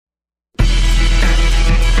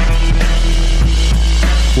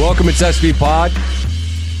Welcome, it's SB Pod.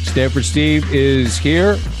 Stanford Steve is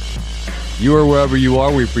here. You are wherever you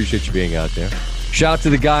are. We appreciate you being out there. Shout out to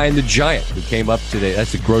the guy in the Giant who came up today.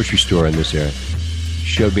 That's a grocery store in this area.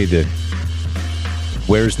 Showed me the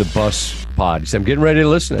Where's the Bus pod. He said, I'm getting ready to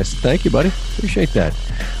listen. I said, thank you, buddy. Appreciate that.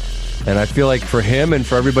 And I feel like for him and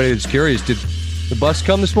for everybody that's curious, did the bus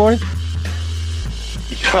come this morning?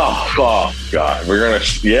 Oh God.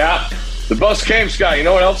 The bus came, Scott. You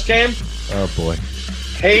know what else came? Oh, boy.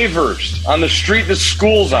 Pavers on the street the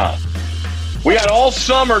school's on. We had all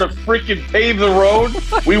summer to freaking pave the road.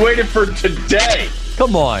 We waited for today.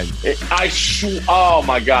 Come on. Oh,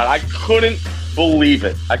 my God. I couldn't believe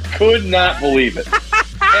it. I could not believe it.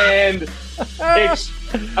 And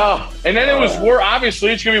and then it was worse.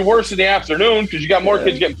 Obviously, it's going to be worse in the afternoon because you got more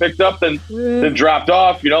kids getting picked up than dropped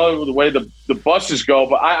off, you know, the way the buses go.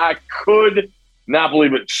 But I could not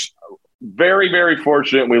believe it. Very, very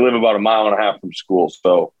fortunate. We live about a mile and a half from school.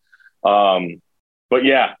 So, but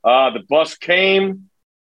yeah, the bus came.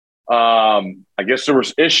 I guess there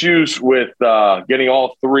was issues with getting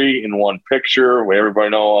all three in one picture.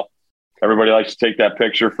 Everybody likes to take that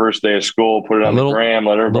picture first day of school, put it on the gram,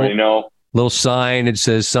 let everybody know. Little sign. It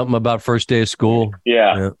says something about first day of school.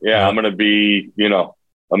 Yeah. I'm going to be,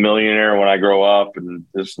 a millionaire when I grow up and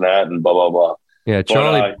this and that and blah, blah, blah. Yeah.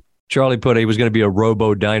 Charlie put he was going to be a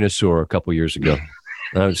robo dinosaur a couple years ago.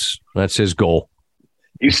 That's his goal.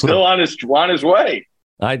 He's still on his way.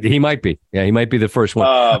 He might be. Yeah, he might be the first one.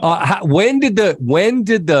 When did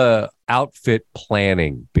the outfit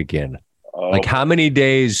planning begin? Like how many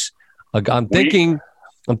days? I'm thinking.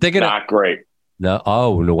 Not great. No.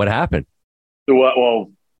 Oh no! What happened?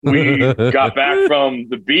 Well, we got back from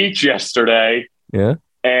the beach yesterday. Yeah.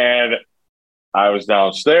 And I was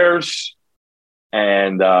downstairs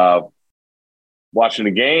and watching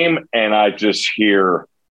the game, and I just hear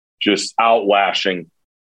outlashing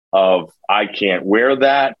of I can't wear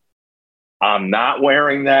that. I'm not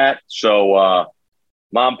wearing that. So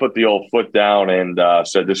Mom put the old foot down and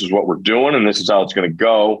said, this is what we're doing, and this is how it's going to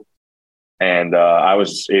go. And I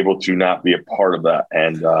was able to not be a part of that.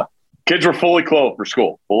 And kids were fully clothed for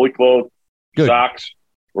school, fully clothed, good. Socks.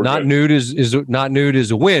 Not nude is not nude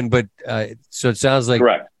is a win, but so it sounds like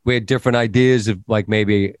correct. We had different ideas of like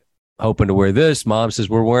maybe hoping to wear this. Mom says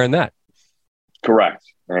we're wearing that. Correct.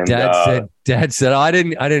 And Dad said, oh, I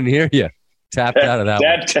didn't hear you. Tapped out of that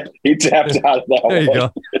one. He tapped out of that there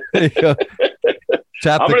one. There you go.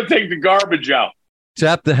 I'm going to take the garbage out.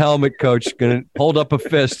 Tap the helmet, coach. Going to hold up a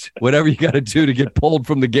fist. Whatever you got to do to get pulled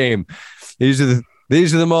from the game. These are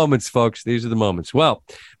the moments, folks. These are the moments. Well,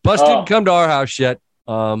 bus didn't come to our house yet.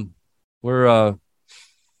 We're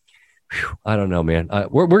I don't know, man.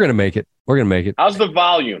 We're going to make it. We're going to make it. How's the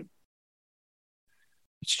volume?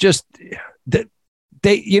 It's just that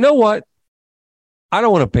you know what? I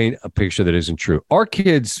don't want to paint a picture that isn't true. Our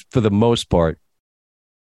kids, for the most part,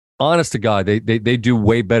 honest to God, they do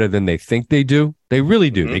way better than they think they do. They really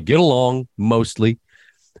do. Mm-hmm. They get along mostly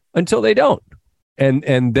until they don't.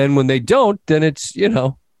 And then when they don't, then it's,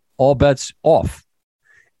 all bets off.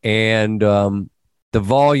 And the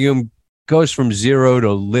volume goes from zero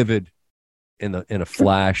to livid in a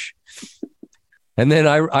flash. And then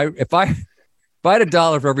if I had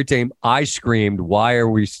 $1 for every time I screamed, why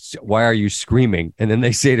are you screaming? And then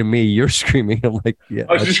they say to me, you're screaming. I'm like, yeah.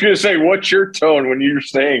 I was just going to say, what's your tone when you're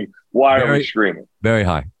saying, why are we screaming? Very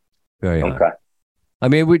high. Very high. Okay. I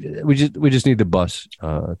mean, we just need the bus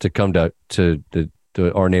to come to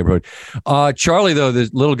our neighborhood. Charlie, though,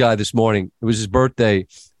 the little guy this morning, it was his birthday,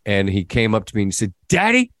 and he came up to me and he said,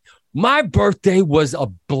 Daddy, my birthday was a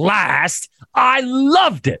blast. I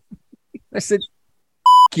loved it. I said,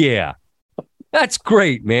 yeah. That's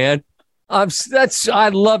great, man.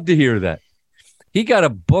 I'd love to hear that. He got a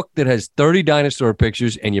book that has 30 dinosaur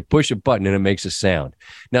pictures, and you push a button and it makes a sound.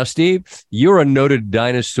 Now, Steve, you're a noted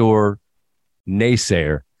dinosaur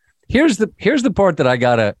naysayer. Here's the part that I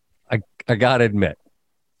gotta admit.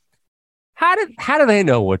 How do they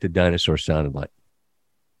know what the dinosaur sounded like?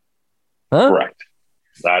 Huh? Correct.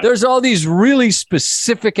 There's all these really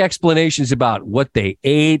specific explanations about what they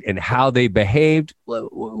ate and how they behaved.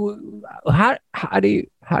 How do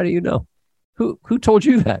you know? Who told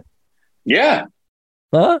you that? Yeah.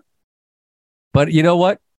 Huh? But you know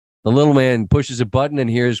what? The little man pushes a button and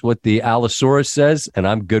hears what the Allosaurus says, and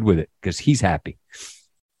I'm good with it because he's happy.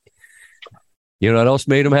 You know what else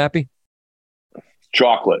made him happy?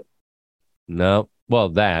 Chocolate. No. Well,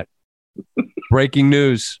 that. Breaking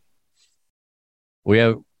news.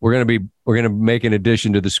 We're going to make an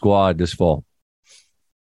addition to the squad this fall.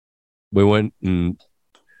 We went and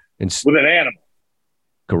with an animal.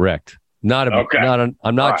 Correct. I'm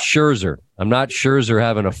not Scherzer. I'm not Scherzer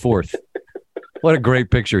having a fourth. What a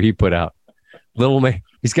great picture he put out. Little man,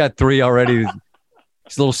 he's got 3 already.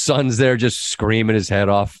 His little son's there just screaming his head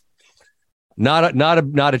off. Not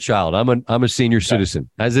a child. I'm a senior citizen.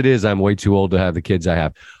 As it is, I'm way too old to have the kids I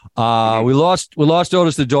have. We lost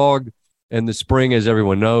Otis the dog in the spring, as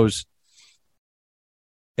everyone knows.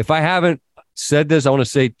 If I haven't said this, I want to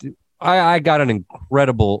say I got an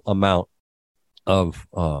incredible amount of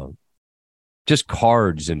just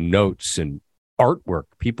cards and notes and artwork.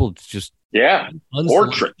 People just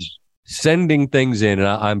portraits sending things in, and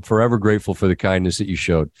I'm forever grateful for the kindness that you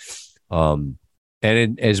showed.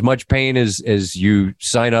 And as much pain as you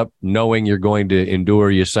sign up, knowing you're going to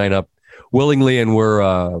endure, you sign up willingly, and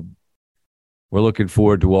we're looking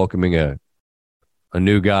forward to welcoming a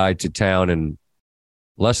new guy to town in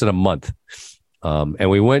less than a month. And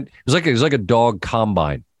we went. It was like a dog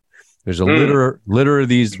combine. There's a litter of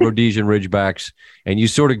these Rhodesian Ridgebacks, and you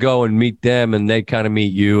sort of go and meet them, and they kind of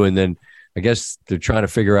meet you, and then I guess they're trying to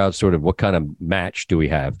figure out sort of what kind of match do we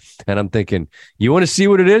have. And I'm thinking, you want to see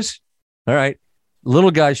what it is? All right.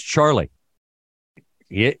 Little guy's Charlie.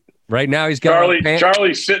 Yeah. Right now he's got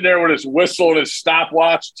Charlie's sitting there with his whistle and his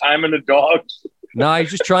stopwatch, timing the dogs. No,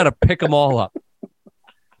 he's just trying to pick them all up.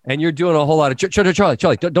 And you're doing a whole lot of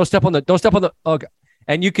Charlie, don't step on the okay.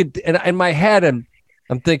 And you could, and in my head, I'm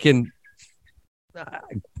thinking,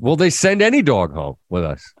 will they send any dog home with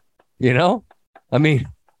us? You know, I mean,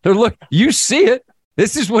 look, you see it.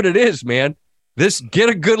 This is what it is, man. Get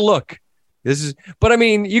a good look. But I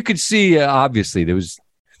mean, you could see, obviously, there was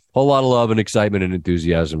a whole lot of love and excitement and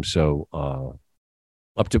enthusiasm. So,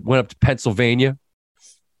 went up to Pennsylvania,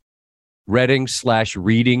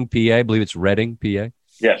 Reading/Reading, PA. I believe it's Reading, PA.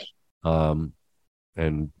 Yes.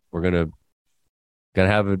 And we're gonna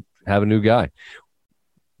have a new guy.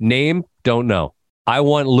 Name, don't know. I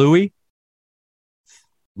want Louis.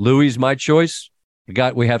 Louis's my choice.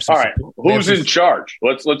 We have some. All right. Who's in charge?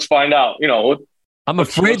 Let's find out. You know, I'm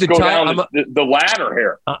afraid let's go down the ladder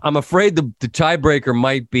here. I'm afraid the tiebreaker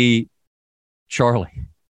might be Charlie.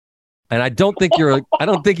 And I don't think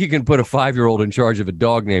you can put a 5-year-old in charge of a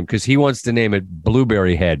dog name, because he wants to name it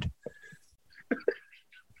Blueberry Head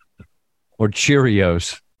or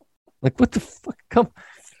Cheerios. Like, what the fuck? Come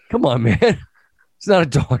on, man. It's not a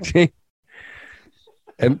dog name.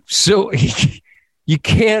 And so you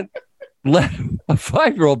can't let a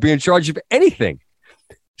 5-year-old be in charge of anything.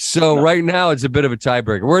 So right now it's a bit of a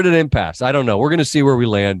tiebreaker. We're at an impasse. I don't know. We're going to see where we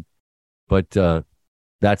land, but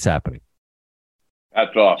that's happening.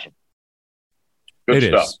 That's awesome. Good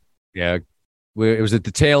stuff. Is. Yeah. It was at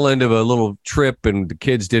the tail end of a little trip, and the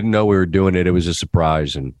kids didn't know we were doing it. It was a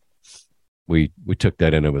surprise, and we took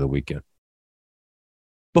that in over the weekend.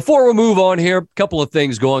 Before we move on here, a couple of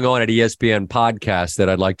things going on at ESPN Podcasts that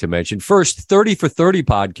I'd like to mention. First, 30 for 30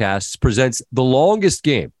 Podcasts presents The Longest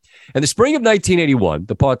Game. In the spring of 1981,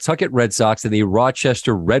 the Pawtucket Red Sox and the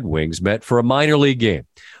Rochester Red Wings met for a minor league game.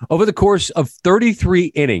 Over the course of 33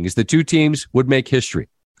 innings, the two teams would make history.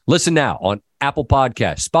 Listen now on Apple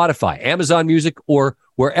Podcasts, Spotify, Amazon Music, or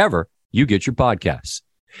wherever you get your podcasts.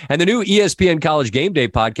 And the new ESPN College Game Day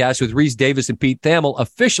podcast with Reese Davis and Pete Thamel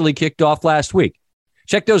officially kicked off last week.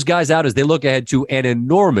 Check those guys out as they look ahead to an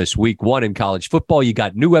enormous week 1 in college football. You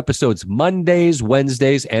got new episodes Mondays,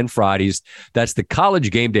 Wednesdays, and Fridays. That's the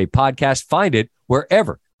College Game Day podcast. Find it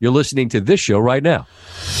wherever you're listening to this show right now.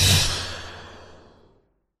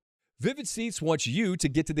 Vivid Seats wants you to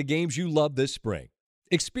get to the games you love this spring.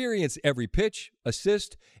 Experience every pitch,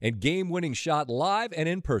 assist, and game-winning shot live and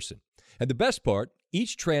in person. And the best part,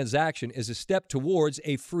 each transaction is a step towards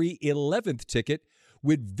a free 11th ticket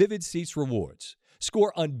with Vivid Seats rewards.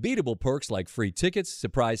 Score unbeatable perks like free tickets,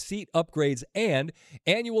 surprise seat upgrades, and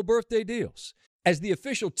annual birthday deals. As the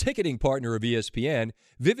official ticketing partner of ESPN,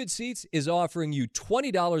 Vivid Seats is offering you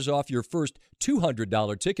 $20 off your first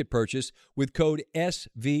 $200 ticket purchase with code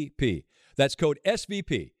SVP. That's code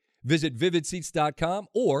SVP. Visit vividseats.com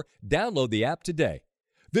or download the app today.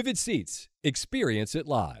 Vivid Seats. Experience it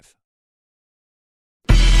live.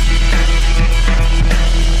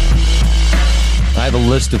 I have a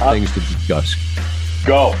list of things to discuss.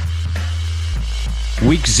 Go.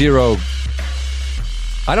 Week 0.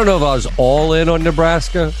 I don't know if I was all in on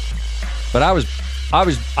Nebraska, but I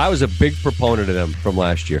was a big proponent of them from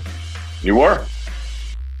last year. You were.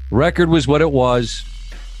 Record was what it was.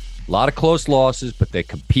 A lot of close losses, but they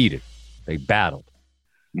competed. They battled.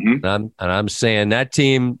 Mm-hmm. And I'm saying that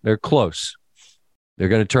team, they're close. They're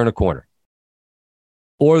going to turn a corner.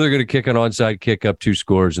 Or they're going to kick an onside kick up 2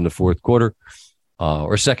 scores in the fourth quarter,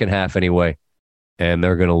 or second half anyway, and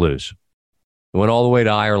they're going to lose. They went all the way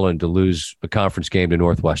to Ireland to lose a conference game to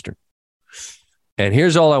Northwestern. And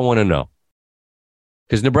here's all I want to know.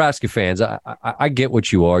 Because Nebraska fans, I get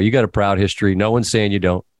what you are. You got a proud history. No one's saying you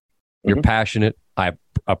don't. You're passionate. I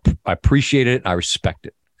appreciate it. I respect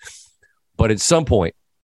it. But at some point,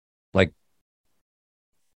 like,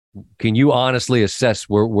 can you honestly assess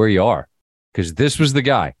where you are? Because this was the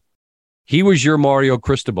guy. He was your Mario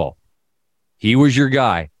Cristobal. He was your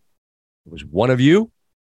guy. It was one of you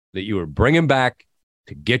that you were bringing back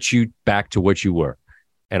to get you back to what you were.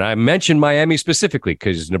 And I mentioned Miami specifically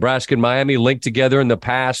because Nebraska and Miami linked together in the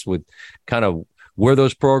past with kind of where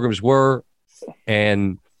those programs were.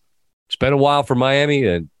 And it's been a while for Miami,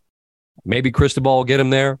 and maybe Cristobal will get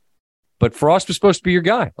him there. But Frost was supposed to be your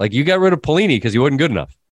guy. Like, you got rid of Pelini because he wasn't good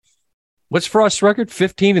enough. What's Frost's record?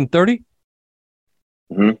 15-30?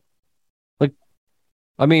 Mm-hmm. Like,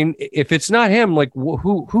 I mean, if it's not him, like,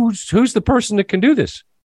 who's the person that can do this?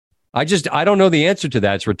 I don't know the answer to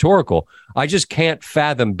that. It's rhetorical. I just can't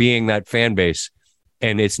fathom being that fan base.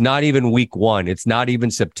 And it's not even week 1. It's not even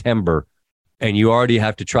September. And you already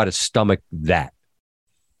have to try to stomach that.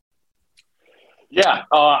 Yeah.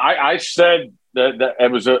 I said that it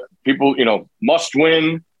was people, must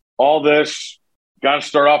win, all this, got to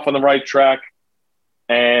start off on the right track.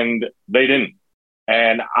 And they didn't.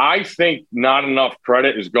 And I think not enough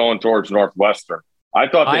credit is going towards Northwestern. I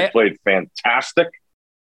thought they played fantastic.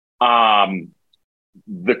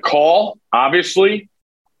 The call, obviously,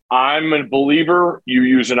 I'm a believer you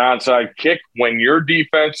use an onside kick when your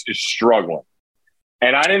defense is struggling.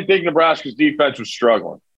 And I didn't think Nebraska's defense was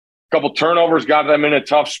struggling. A couple turnovers got them in a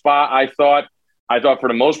tough spot. I thought for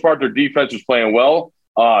the most part, their defense was playing well.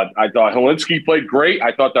 I thought Helinski played great.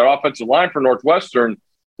 I thought their offensive line for Northwestern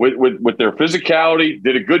with their physicality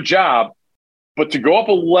did a good job. But to go up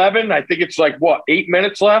 11, I think it's 8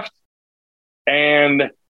 minutes left. And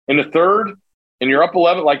in the third, and you're up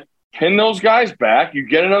 11, pin those guys back, you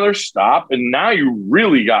get another stop, and now you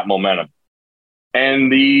really got momentum.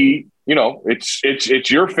 And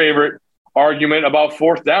it's your favorite argument about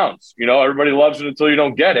fourth downs. Everybody loves it until you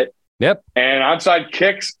don't get it. Yep. And onside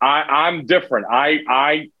kicks, I'm different.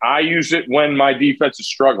 I use it when my defense is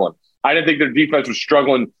struggling. I didn't think their defense was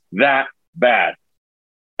struggling that bad.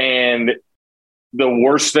 And the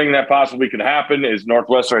worst thing that possibly could happen is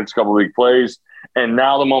Northwestern had a couple of weak plays, and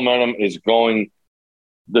now the momentum is going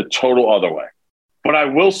the total other way. But I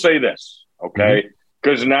will say this, okay?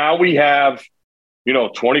 Because now we have,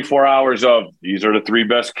 24 hours of these are the 3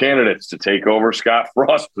 best candidates to take over Scott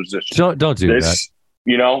Frost's position. Don't do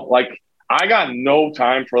that. I got no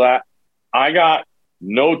time for that. I got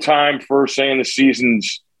no time for saying the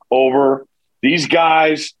season's over. These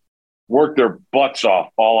guys work their butts off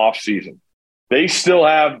all off season. They still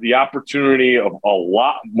have the opportunity of a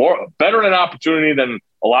lot more, better than opportunity than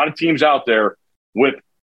a lot of teams out there with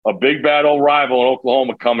a big bad old rival in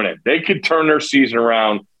Oklahoma coming in. They could turn their season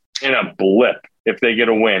around in a blip if they get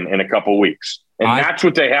a win in a couple weeks. And that's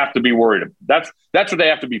what they have to be worried about. That's what they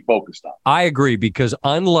have to be focused on. I agree, because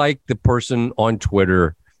unlike the person on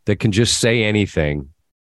Twitter that can just say anything,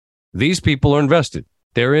 these people are invested.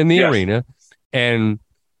 They're in the arena, and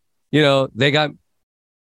you got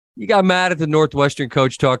mad at the Northwestern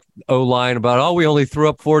coach talk O-line about, we only threw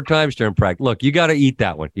up 4 times during practice. Look, you got to eat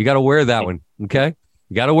that one. You got to wear that one. Okay,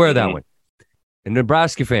 you got to wear that one. And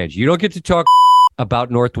Nebraska fans, you don't get to talk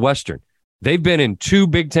about Northwestern. They've been in 2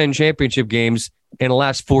 Big Ten championship games in the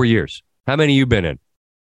last 4 years. How many you been in?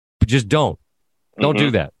 Just don't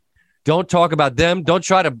do that. Don't talk about them. Don't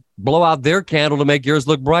try to blow out their candle to make yours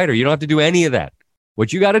look brighter. You don't have to do any of that.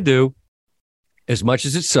 What you got to do, as much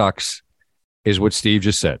as it sucks, is what Steve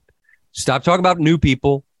just said. Stop talking about new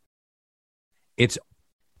people. It's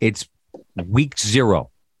week 0.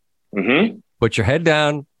 Put your head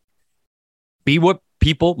down. Be what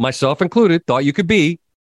people, myself included, thought you could be.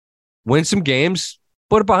 Win some games.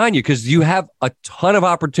 Put it behind you, because you have a ton of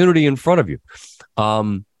opportunity in front of you.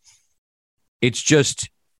 It's just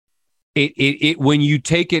it when you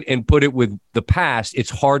take it and put it with the past, it's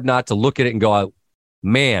hard not to look at it and go,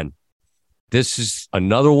 man, this is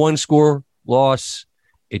another 1-score loss.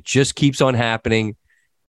 It just keeps on happening.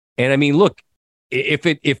 And I mean, look,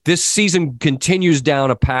 if this season continues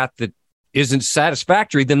down a path that isn't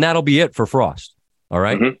satisfactory, then that'll be it for Frost. All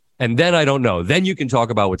right. And then I don't know. Then you can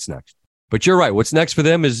talk about what's next. But you're right. What's next for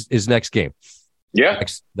them is next game. Yeah.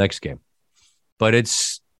 Next game. But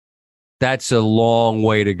that's a long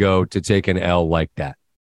way to go to take an L like that.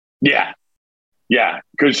 Yeah. Yeah.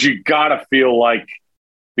 Because you got to feel like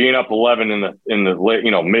being up 11 in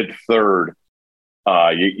the mid third,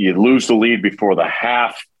 you lose the lead before the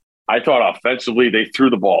half. I thought offensively they threw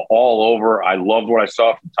the ball all over. I loved what I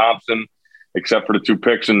saw from Thompson. except for the 2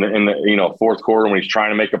 picks in the fourth quarter when he's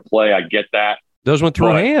trying to make a play. I get that. Those went through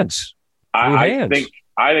hands. I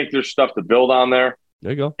think there's stuff to build on there.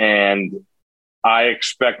 There you go. And I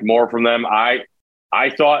expect more from them. I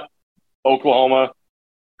thought Oklahoma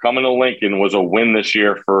coming to Lincoln was a win this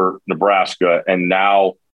year for Nebraska, and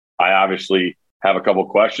now I obviously have a couple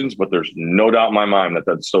questions, but there's no doubt in my mind that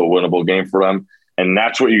that's still a winnable game for them. And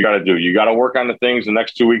that's what you got to do. You got to work on the things the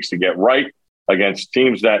next 2 weeks to get right against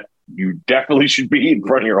teams that you definitely should beat in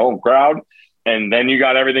front of your home crowd. And then you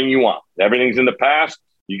got everything you want. Everything's in the past.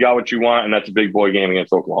 You got what you want, and that's a big boy game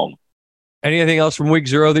against Oklahoma. Anything else from week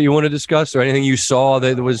 0 that you want to discuss, or anything you saw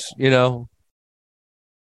that was,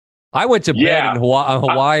 I went to bed in Hawaii.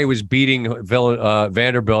 Hawaii was beating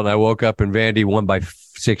Vanderbilt, and I woke up and Vandy won by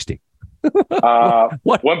 60.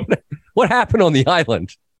 What happened on the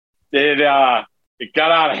island? It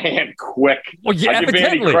got out of hand quick. Well, yeah, I give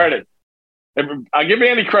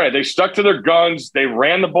Vandy credit. They stuck to their guns. They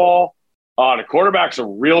ran the ball. The quarterback's a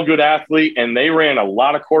real good athlete, and they ran a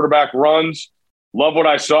lot of quarterback runs. Love what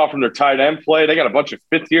I saw from their tight end play. They got a bunch of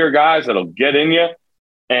fifth-year guys that'll get in you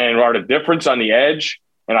and are the difference on the edge.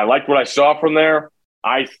 And I liked what I saw from there.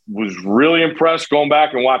 I was really impressed going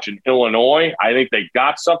back and watching Illinois. I think they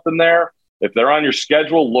got something there. If they're on your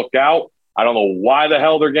schedule, look out. I don't know why the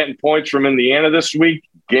hell they're getting points from Indiana this week.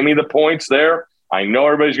 Give me the points there. I know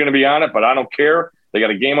everybody's going to be on it, but I don't care. They got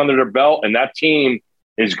a game under their belt, and that team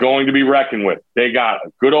is going to be reckoned with. They got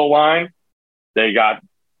a good O-line. They got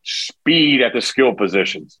speed at the skill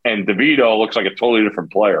positions. And DeVito looks like a totally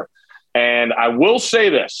different player. And I will say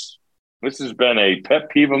this. This has been a pet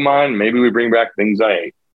peeve of mine. Maybe we bring back things I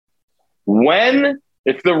hate.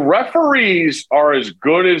 If the referees are as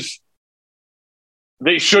good as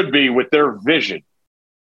they should be with their vision,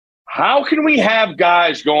 how can we have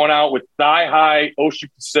guys going out with thigh-high Ocean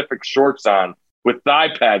Pacific shorts on with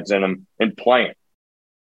thigh pads in them and playing?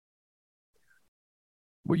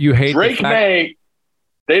 You hate Drake May.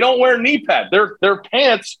 They don't wear knee pads. Their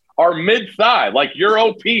pants are mid-thigh, like your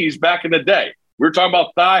OPs back in the day. We were talking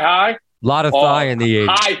about thigh-high. A lot of thigh in the 80s.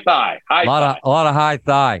 High thigh. A lot of high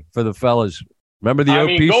thigh for the fellas. Remember the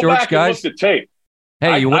OP go shorts, back guys? And look at tape.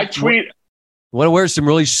 Hey, you want to wear some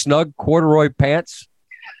really snug corduroy pants?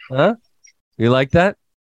 Huh? You like that?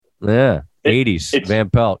 Yeah. 80s.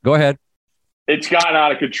 Van Pelt. Go ahead. It's gotten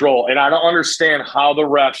out of control, and I don't understand how the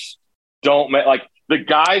refs don't like the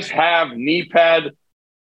guys have knee pad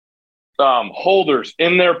holders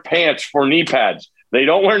in their pants for knee pads. They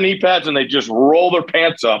don't wear knee pads, and they just roll their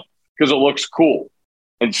pants up because it looks cool.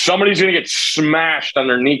 And somebody's going to get smashed on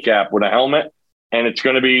their kneecap with a helmet, and it's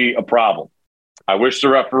going to be a problem. I wish the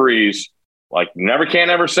referees,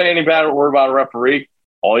 can't ever say any bad word about a referee.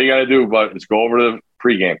 All you got to do is go over to the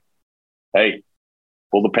pregame. Hey,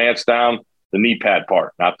 pull the pants down, the knee pad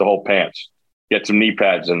part, not the whole pants. Get some knee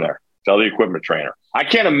pads in there. Tell the equipment trainer. I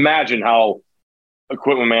can't imagine how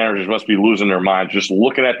equipment managers must be losing their minds just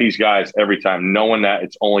looking at these guys every time, knowing that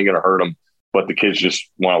it's only going to hurt them, but the kids just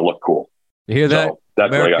want to look cool. You hear that?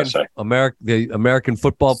 That's what I got to say. The American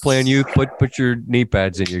football playing youth, put your knee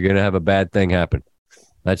pads in. You're going to have a bad thing happen.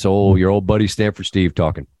 That's your old buddy Stanford Steve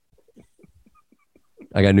talking.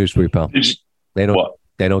 I got news for you, pal. They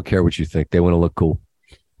don't care what you think. They want to look cool.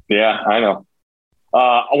 Yeah, I know.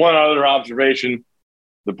 One other observation.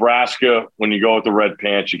 Nebraska, when you go with the red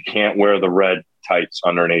pants, you can't wear the red tights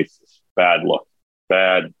underneath. Bad look.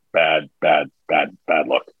 Bad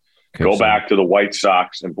look. Okay, go back to the white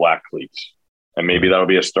socks and black cleats. And maybe that'll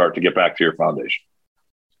be a start to get back to your foundation.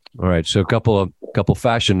 All right. So a couple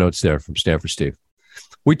fashion notes there from Stanford Steve.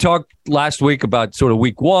 We talked last week about sort of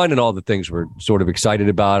week 1 and all the things we're sort of excited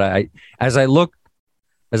about. As I look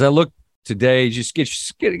today, just get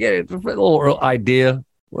a little idea.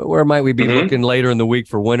 Where might we be looking later in the week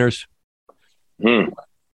for winners? A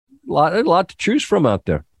lot to choose from out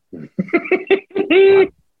there.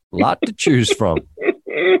 lot to choose from.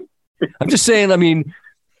 I'm just saying. I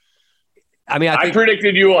think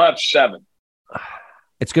predicted you will have 7.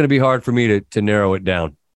 It's going to be hard for me to narrow it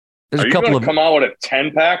down. There's Are you going to come out with a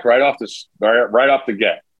 10-pack right off the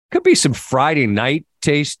get? Could be some Friday night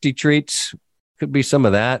tasty treats. Could be some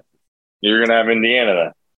of that. You're going to have Indiana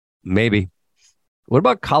then. Maybe. What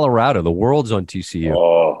about Colorado? The world's on TCU.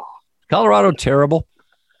 Oh, Colorado terrible.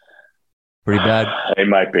 Pretty bad. They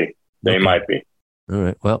might be. They might be. All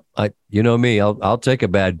right. Well, you know me. I'll take a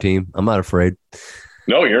bad team. I'm not afraid.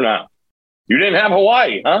 No, you're not. You didn't have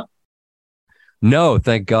Hawaii, huh? No,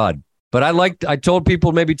 thank God. But I told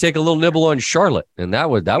people maybe take a little nibble on Charlotte, and that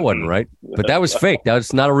wasn't right. But that was fake. That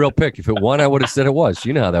was not a real pick. If it won, I would have said it was.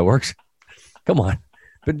 You know how that works. Come on.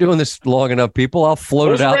 Been doing this long enough, people. I'll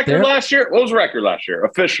float it out there. What was the record last year?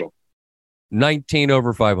 Official. 19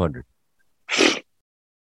 over 500.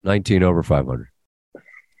 19 over 500.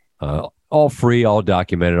 All free, all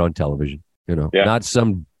documented on television. Not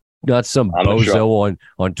some bozo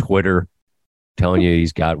on Twitter telling you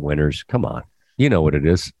he's got winners. Come on, you know what it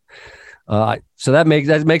is. So that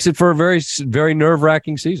makes it for a very, very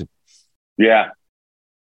nerve-wracking season. Yeah,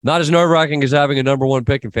 not as nerve-wracking as having a number one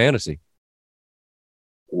pick in fantasy.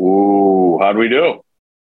 Ooh, how'd we do?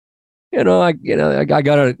 I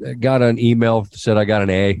got an email that said I got an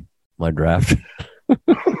A my draft.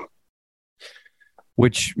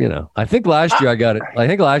 Which, I think last year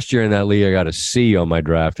last year in that league I got a C on my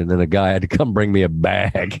draft, and then a guy had to come bring me a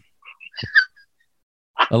bag.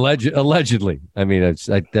 Allegedly. I mean, is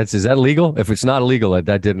that legal? If it's not illegal,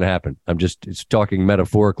 that didn't happen. It's talking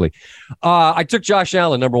metaphorically. I took Josh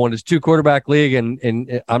Allen number one. It's 2-quarterback league,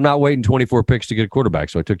 and I'm not waiting 24 picks to get a quarterback.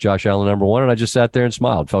 So I took Josh Allen number one, and I just sat there and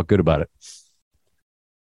smiled. Felt good about it.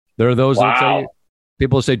 There are those that say,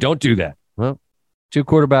 people say, don't do that. Well,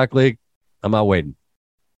 2-quarterback league, I'm not waiting.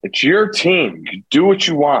 It's your team. You do what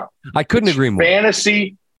you want. I couldn't agree more.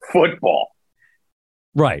 Fantasy football.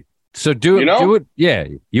 Right. So do it. Yeah.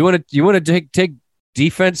 You want to take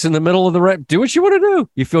defense in the middle of the rep. Do what you want to do.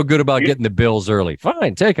 You feel good about getting the Bills early.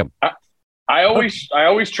 Fine, take them. I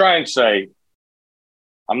always try and say,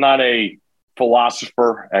 I'm not a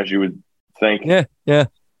philosopher, as you would think. Yeah.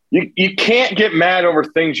 You can't get mad over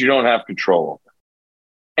things you don't have control over.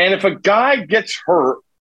 And if a guy gets hurt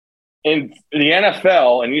in the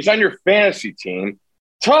NFL and he's on your fantasy team,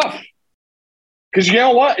 tough. Because you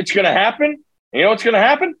know what? It's going to happen. You know what's going to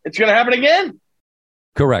happen? It's going to happen again.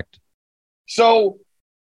 Correct. So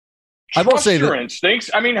I will say your instincts.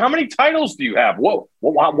 I mean, how many titles do you have? Whoa.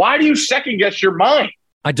 Why do you second guess your mind?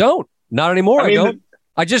 I don't. Not anymore. I don't.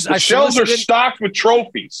 The shelves are stocked with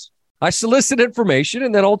trophies. I solicit information,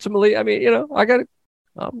 and then ultimately, I mean, I got it.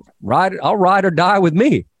 I'll ride or die with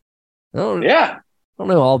me. I don't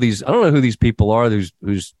know who these people are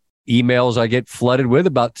whose emails I get flooded with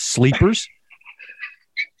about sleepers.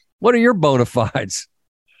 What are your bona fides?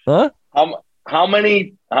 Huh? How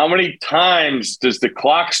many times does the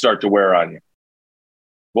clock start to wear on you?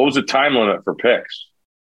 What was the time limit for picks?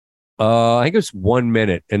 I think it's 1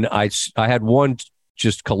 minute, and I had one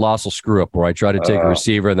just colossal screw up where I tried to take a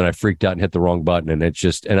receiver and then I freaked out and hit the wrong button, and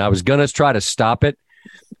I was gonna try to stop it,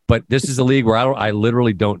 but this is a league where I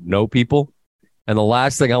literally don't know people, and the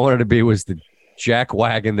last thing I wanted to be was the jack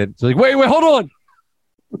wagon that's like, wait, hold on.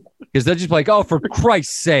 Because they're just like, oh, for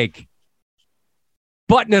Christ's sake,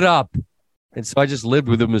 button it up. And so I just lived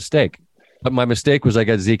with a mistake. But my mistake was I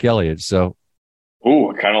got Zeke Elliott. So, I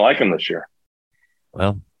kind of like him this year.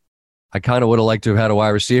 Well, I kind of would have liked to have had a wide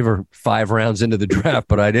receiver 5 rounds into the draft,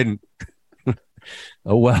 but I didn't.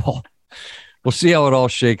 Oh, well. We'll see how it all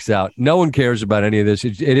shakes out. No one cares about any of this.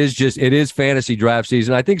 It is fantasy draft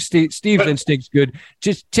season. I think Steve's instinct's good.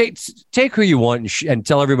 Just take who you want and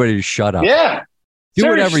tell everybody to shut up. Yeah. Do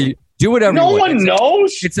whatever you want. No one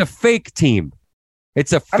knows. It's a fake team.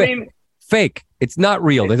 It's a fake. It's not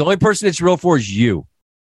real. The only person it's real for is you.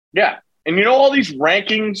 Yeah. And all these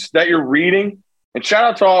rankings that you're reading, and shout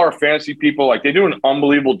out to all our fantasy people. Like, they do an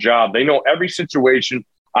unbelievable job. They know every situation.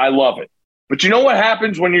 I love it. But you know what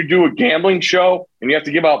happens when you do a gambling show and you have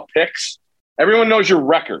to give out picks? Everyone knows your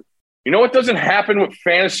record. You know what doesn't happen with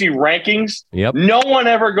fantasy rankings? Yep. No one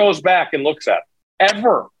ever goes back and looks at it.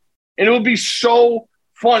 Ever. And it would be so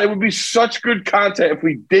fun. It would be such good content if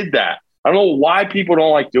we did that. I don't know why people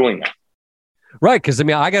don't like doing that. Right, because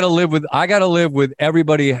I got to live with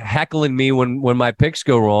everybody heckling me when my picks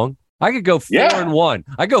go wrong. I could go 4-1.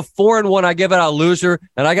 I go 4-1. I give it a loser,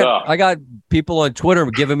 and I got people on Twitter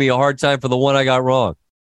giving me a hard time for the one I got wrong.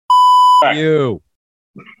 You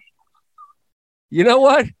know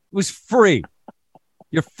what? It was free.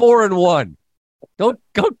 You're 4-1. Don't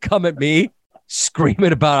come at me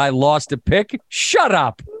screaming about I lost a pick. Shut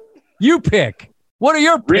up. You pick. What are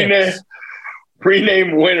your picks?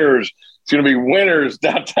 Rename winners. It's going to be winners. ...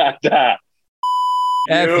 F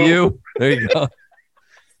you. There you go.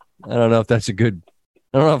 I don't know if that's a good.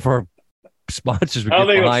 I don't know if our sponsors would get behind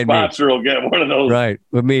me. I don't think a sponsor will get one of those. Right,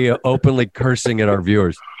 with me openly cursing at our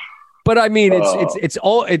viewers. But I mean, it's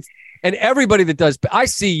and everybody that does. I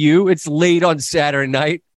see you. It's late on Saturday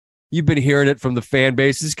night. You've been hearing it from the fan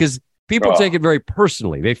bases because people take it very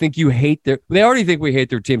personally. They think you hate They already think we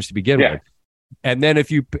hate their teams to begin with. And then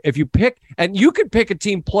if you pick, and you could pick a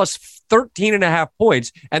team plus 13.5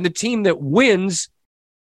 points, and the team that wins,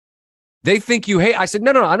 they think you hate. I said,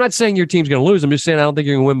 no, I'm not saying your team's going to lose. I'm just saying I don't think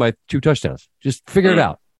you're going to win by 2 touchdowns. Just figure it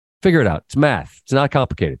out. Figure it out. It's math. It's not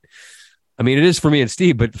complicated. I mean, it is for me and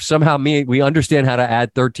Steve, but somehow we understand how to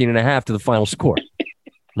add 13.5 to the final score.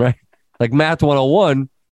 Right? Like Math 101,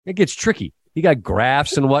 it gets tricky. You got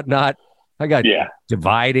graphs and whatnot. I got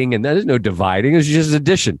dividing, and there's no dividing. It's just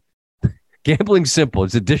addition. Gambling's simple.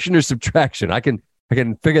 It's addition or subtraction. I can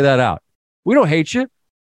figure that out. We don't hate you,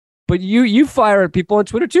 but you fire at people on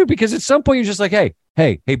Twitter too, because at some point you're just like, hey,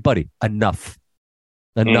 buddy, enough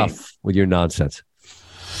with your nonsense.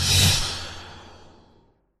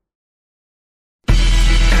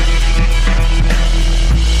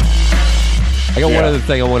 I got one other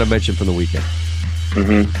thing I want to mention from the weekend.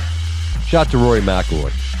 Shout out to Rory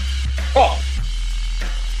McIlroy. Oh,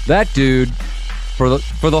 that dude, for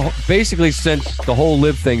the basically since the whole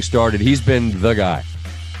live thing started, he's been the guy.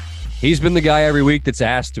 He's been the guy every week that's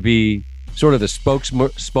asked to be sort of the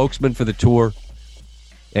spokesman for the tour,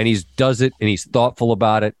 and he does it, and he's thoughtful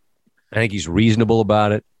about it. I think he's reasonable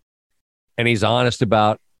about it, and he's honest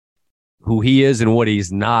about who he is and what he's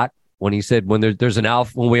not. When he said when there's an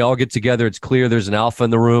alpha, when we all get together, it's clear there's an alpha in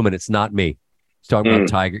the room, and it's not me. He's talking about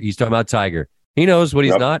Tiger. He's talking about Tiger. He knows what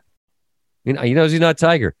he's not. He knows he's not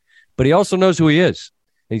Tiger, but he also knows who he is.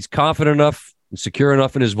 And he's confident enough and secure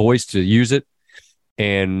enough in his voice to use it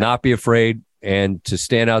and not be afraid and to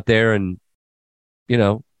stand out there and,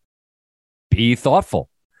 be thoughtful.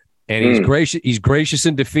 And he's gracious. He's gracious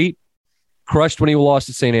in defeat. Crushed when he lost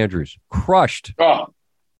at St. Andrews. Crushed. Oh.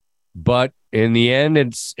 But in the end,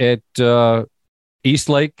 it's at East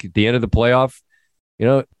Lake, at the end of the playoff.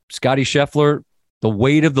 Scotty Scheffler, the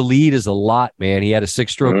weight of the lead is a lot, man. He had a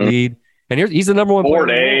 6-stroke lead. And he's the number one player. 4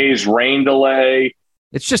 days, rain delay.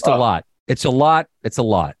 It's just a lot. It's a lot. It's a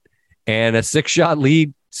lot. And a 6-shot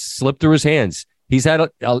lead slipped through his hands. He's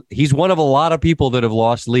one of a lot of people that have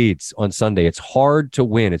lost leads on Sunday. It's hard to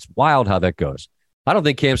win. It's wild how that goes. I don't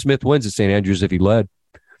think Cam Smith wins at St. Andrews if he led.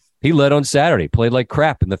 He led on Saturday, played like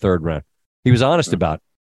crap in the third round. He was honest about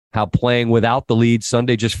how playing without the lead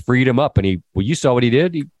Sunday just freed him up. And you saw what he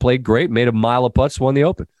did. He played great, made a mile of putts, won the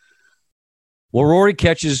Open. Well, Rory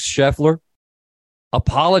catches Scheffler,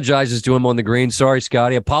 apologizes to him on the green. Sorry,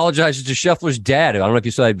 Scotty. Apologizes to Scheffler's dad. I don't know if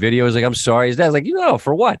you saw that video. He's like, I'm sorry. His dad's like,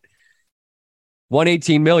 for what? Won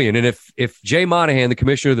 $18 million. And if Jay Monahan, the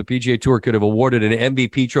commissioner of the PGA Tour, could have awarded an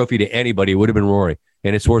MVP trophy to anybody, it would have been Rory.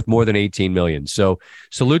 And it's worth more than $18 million. So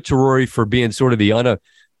salute to Rory for being sort of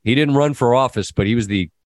he didn't run for office, but he was the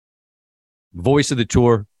voice of the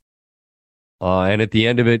tour. And at the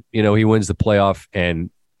end of it, he wins the playoff, and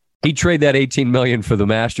he'd trade that $18 million for the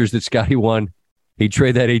Masters that Scotty won. He'd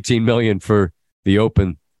trade that $18 million for the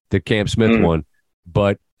Open that Cam Smith won.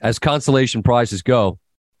 But as consolation prizes go,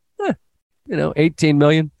 $18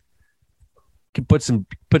 million. You can put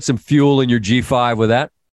some fuel in your G5 with that.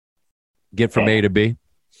 Get from A to B.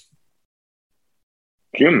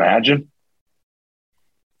 Can you imagine?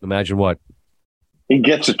 Imagine what? He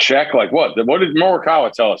gets a check like what? What did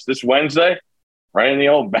Morikawa tell us? This Wednesday? Right in the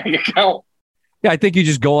old bank account? Yeah, I think you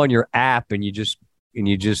just go on your app and you just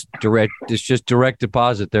direct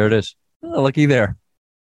deposit. There it is. Oh, looky there.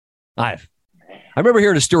 I remember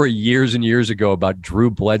hearing a story years and years ago about Drew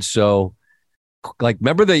Bledsoe. Like,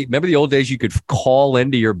 remember the old days you could call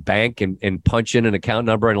into your bank and punch in an account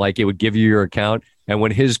number and like it would give you your account. And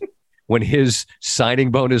when his signing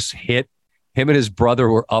bonus hit, him and his brother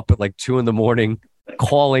were up at like 2 a.m.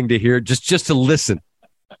 calling to hear just to listen,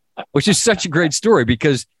 which is such a great story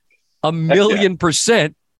because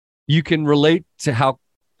 1,000,000% you can relate to how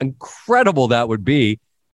incredible that would be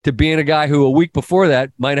to being a guy who a week before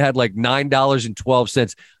that might have had like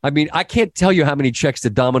 $9.12. I mean, I can't tell you how many checks to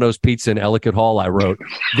Domino's Pizza in Ellicott Hall I wrote.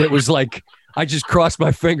 That was like, I just crossed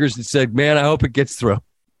my fingers and said, man, I hope it gets through.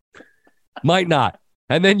 Might not.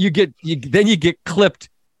 And then you get clipped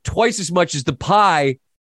twice as much as the pie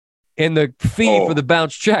and the fee for the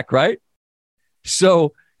bounce check, right?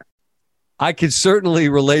 So I could certainly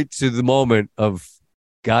relate to the moment of,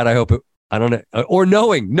 God, I hope it, I don't know, or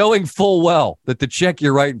knowing full well that the check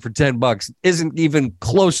you're writing for $10 isn't even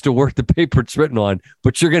close to worth the paper it's written on,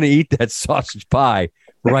 but you're going to eat that sausage pie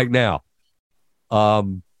right now.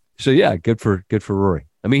 So yeah, good for Rory.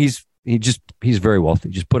 I mean, he's very wealthy.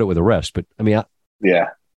 Just put it with the rest. But I mean,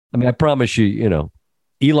 I promise you,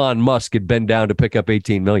 Elon Musk could bend down to pick up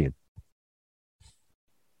 $18 million.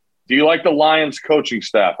 Do you like the Lions coaching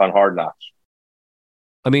staff on Hard Knocks?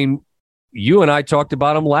 I mean, you and I talked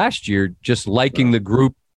about them last year, just liking the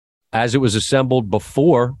group as it was assembled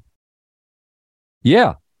before.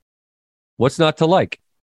 Yeah. What's not to like?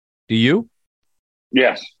 Do you?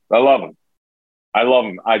 Yes. I love them.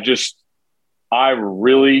 I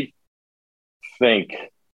really think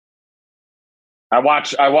I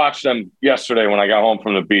watched them yesterday when I got home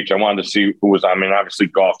from the beach. I wanted to see who was, obviously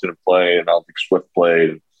golf didn't play and I don't think Swift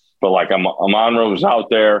played, but like Amon-Ra was out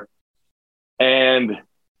there. And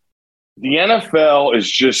The NFL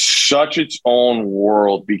is just such its own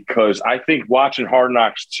world because I think watching Hard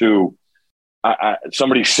Knocks 2,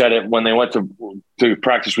 somebody said it when they went to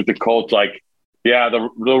practice with the Colts, like, yeah,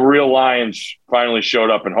 the real Lions finally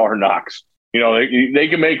showed up in Hard Knocks. You know, they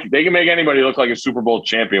can make anybody look like a Super Bowl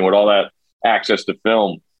champion with all that access to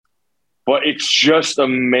film. But it's just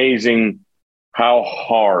amazing how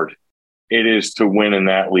hard it is to win in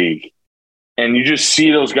that league. And you just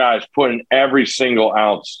see those guys putting every single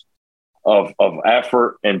ounce of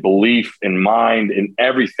effort and belief and mind and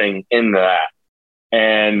everything in that.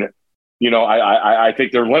 And, you know, I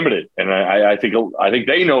think they're limited. And I think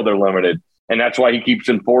they know they're limited. And that's why he keeps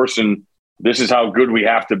enforcing this is how good we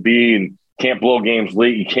have to be and can't blow games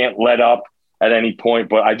late. You can't let up at any point.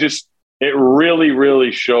 But it really,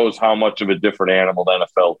 really shows how much of a different animal the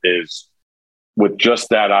NFL is with just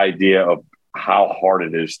that idea of how hard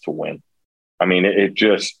it is to win. I mean, it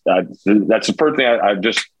just that's the first thing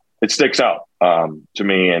it sticks out to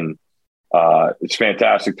me, and it's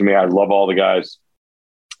fantastic to me. I love all the guys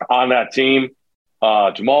on that team.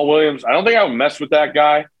 Jamal Williams, I don't think I would mess with that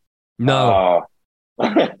guy. No,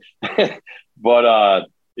 but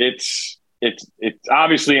it's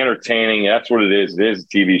obviously entertaining. That's what it is. It is a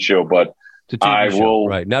TV show, but it's a TV show,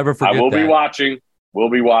 right? Never forget. I will be watching.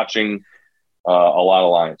 We'll be watching a lot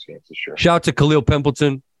of Lions games this year. Shout out to Khalil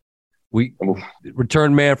Pimpleton. We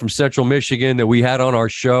return man from Central Michigan that we had on our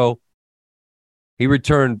show. He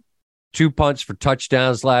returned 2 punts for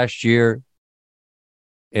touchdowns last year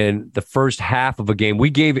in the first half of a game. We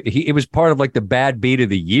gave it was part of like the bad beat of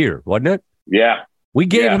the year, wasn't it? Yeah. We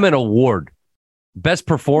gave him an award. Best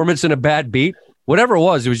performance in a bad beat. Whatever it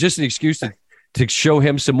was just an excuse to show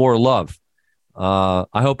him some more love. I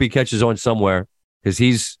hope he catches on somewhere because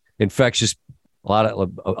he's infectious.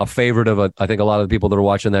 A favorite of I think a lot of the people that are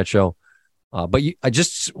watching that show. But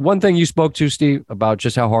one thing you spoke to, Steve, about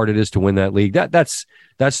just how hard it is to win that league. That's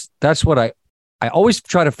what I always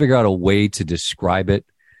try to figure out a way to describe it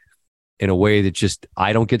in a way that just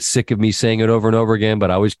I don't get sick of me saying it over and over again. But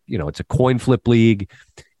I always, it's a coin flip league.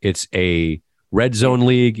 It's a red zone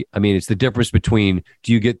league. I mean, it's the difference between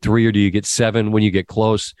do you get 3 or do you get 7 when you get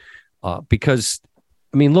close? Because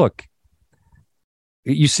I mean, look.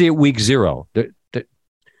 You see it week 0. There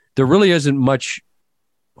really isn't much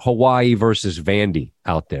Hawaii versus Vandy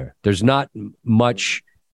out there. There's not much.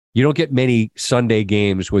 You don't get many Sunday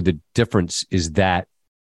games where the difference is that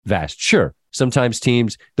vast. Sure, sometimes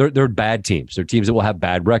teams, they're bad teams. They're teams that will have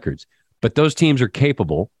bad records. But those teams are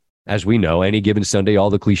capable, as we know, any given Sunday, all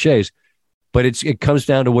the cliches. But it comes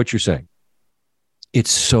down to what you're saying. It's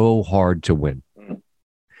so hard to win.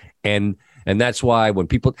 And that's why when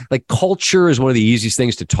people like culture is one of the easiest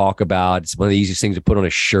things to talk about. It's one of the easiest things to put on a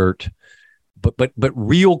shirt, but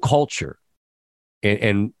real culture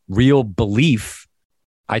and real belief,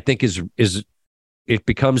 I think is it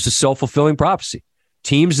becomes a self-fulfilling prophecy.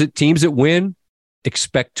 Teams that win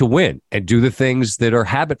expect to win and do the things that are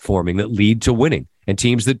habit forming that lead to winning, and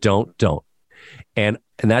teams that don't. And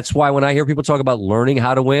that's why when I hear people talk about learning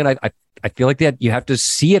how to win, I feel like that you have to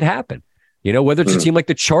see it happen. Whether it's a team like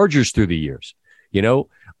the Chargers through the years,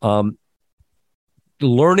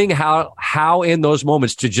 learning how in those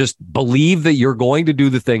moments to just believe that you're going to do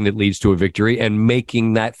the thing that leads to a victory and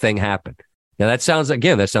making that thing happen. Now that sounds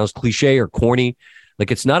cliche or corny. Like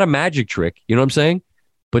it's not a magic trick. You know what I'm saying?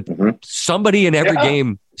 But somebody in every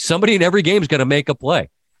game is going to make a play.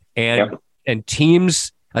 And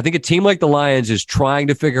teams, I think a team like the Lions is trying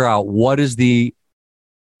to figure out what is the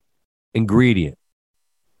ingredient.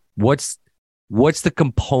 What's the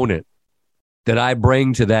component that I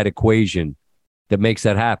bring to that equation that makes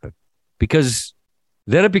that happen? Because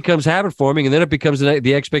then it becomes habit forming, and then it becomes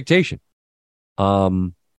the expectation.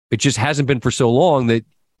 It just hasn't been for so long that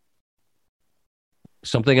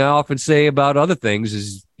something I often say about other things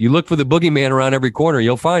is you look for the boogeyman around every corner,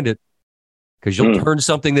 you'll find it because you'll turn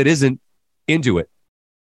something that isn't into it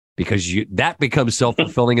because that becomes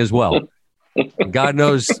self-fulfilling as well. And God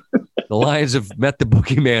knows the Lions have met the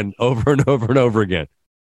boogeyman over and over and over again.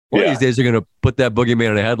 One of these days, they're going to put that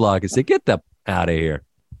boogeyman in a headlock and say, get that out of here.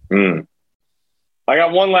 I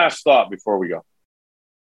got one last thought before we go.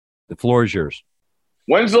 The floor is yours.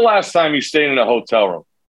 When's the last time you stayed in a hotel room?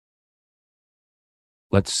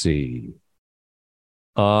 Let's see.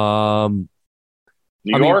 New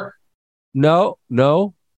York? No.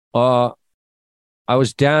 I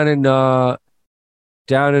was down in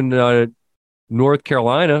North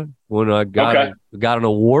Carolina when I got an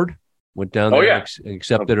award. Went down there and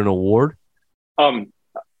accepted an award.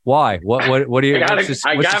 Why? What do you? What's this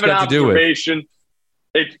got to do with?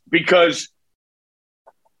 It's because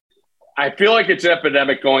I feel like it's an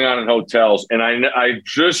epidemic going on in hotels, and I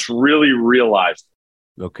just really realized.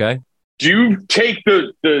 Okay. Do you take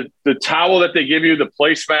the towel that they give you, the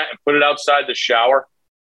placemat, and put it outside the shower?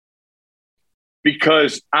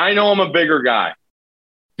 Because I know I'm a bigger guy,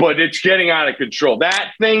 but it's getting out of control.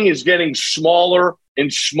 That thing is getting smaller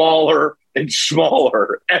and smaller and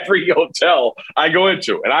smaller every hotel I go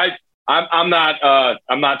into, and I'm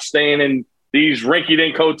not staying in these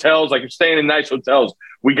rinky-dink hotels. Like, I'm staying in nice hotels.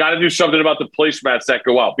 We got to do something about the placemats that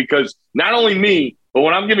go out, because not only me, but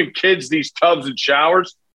when I'm giving kids these tubs and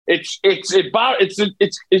showers, it's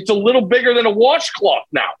a little bigger than a washcloth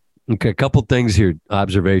now. Okay, a couple things here.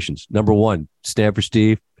 Observations. Number one, Stanford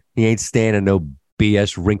Steve, he ain't staying in no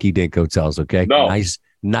BS rinky-dink hotels. Okay, No.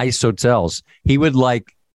 nice hotels. He would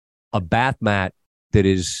like a bath mat that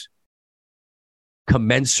is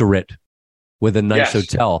commensurate with a nice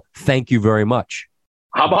hotel. Thank you very much.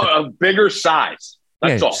 How about a bigger size?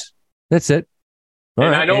 That's all. That's it. All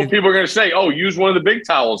and right. I know people are going to say, "Oh, use one of the big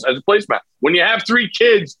towels as a placemat." When you have 3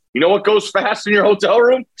 kids, you know what goes fast in your hotel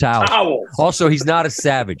room? Towels. Also, he's not a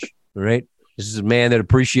savage. All right. This is a man that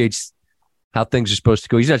appreciates how things are supposed to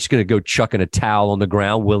go. He's not just going to go chucking a towel on the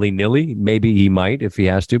ground willy-nilly. Maybe he might if he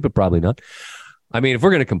has to, but probably not. I mean, if we're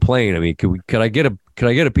going to complain, I mean, could I get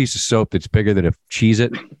a piece of soap that's bigger than a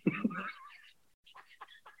Cheez-It?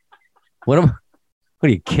 What are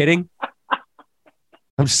you kidding?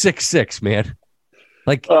 I'm 6'6", man.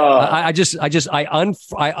 Like I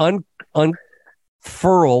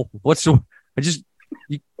unfurl.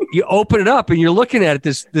 You open it up and you're looking at it.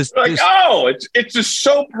 This it's a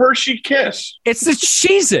soap Hershey Kiss. It's a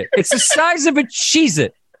Cheez-It. It's the size of a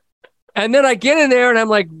Cheez-It. And then I get in there and I'm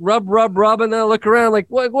like, rub, and then I look around like,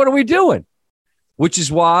 what are we doing? Which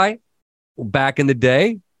is why back in the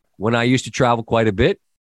day when I used to travel quite a bit,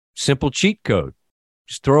 simple cheat code.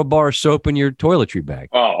 Just throw a bar of soap in your toiletry bag.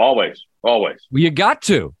 Oh, always. Well, you got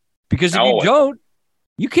to, because if you don't,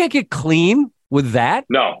 you can't get clean with that.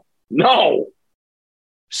 No.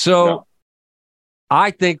 So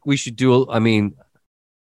I think we should do,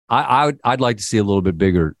 I'd like to see a little bit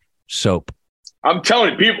bigger soap. I'm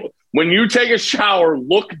telling you, people, when you take a shower,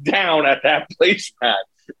 look down at that placemat.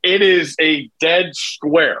 It is a dead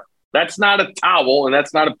square. That's not a towel, and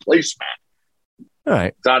that's not a placemat. All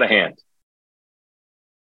right. It's out of hand.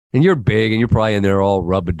 And you're big, and you're probably in there all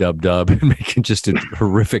rub-a-dub-dub and making just a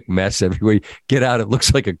horrific mess everywhere. You get out, it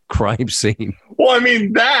looks like a crime scene. Well, I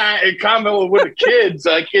mean, that, in common with the kids,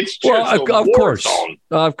 like, it's just of course.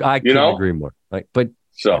 I couldn't agree more. Right? But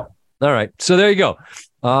so, all right. So there you go.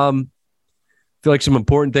 I feel like some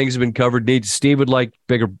important things have been covered. Steve would like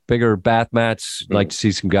bigger bath mats. Like to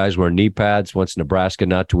see some guys wear knee pads. Wants Nebraska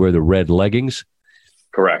not to wear the red leggings.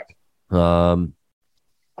 Correct.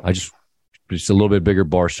 Just a little bit bigger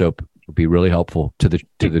bar soap would be really helpful to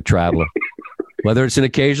the traveler, whether it's an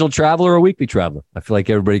occasional traveler or a weekly traveler. I feel like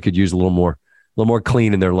everybody could use a little more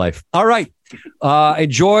clean in their life. All right.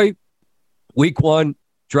 Enjoy week 1.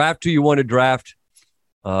 Draft who you want to draft.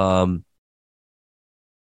 That's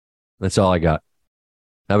all I got.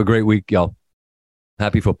 Have a great week, y'all.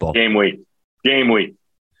 Happy football. Game week.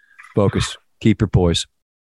 Focus. Keep your poise.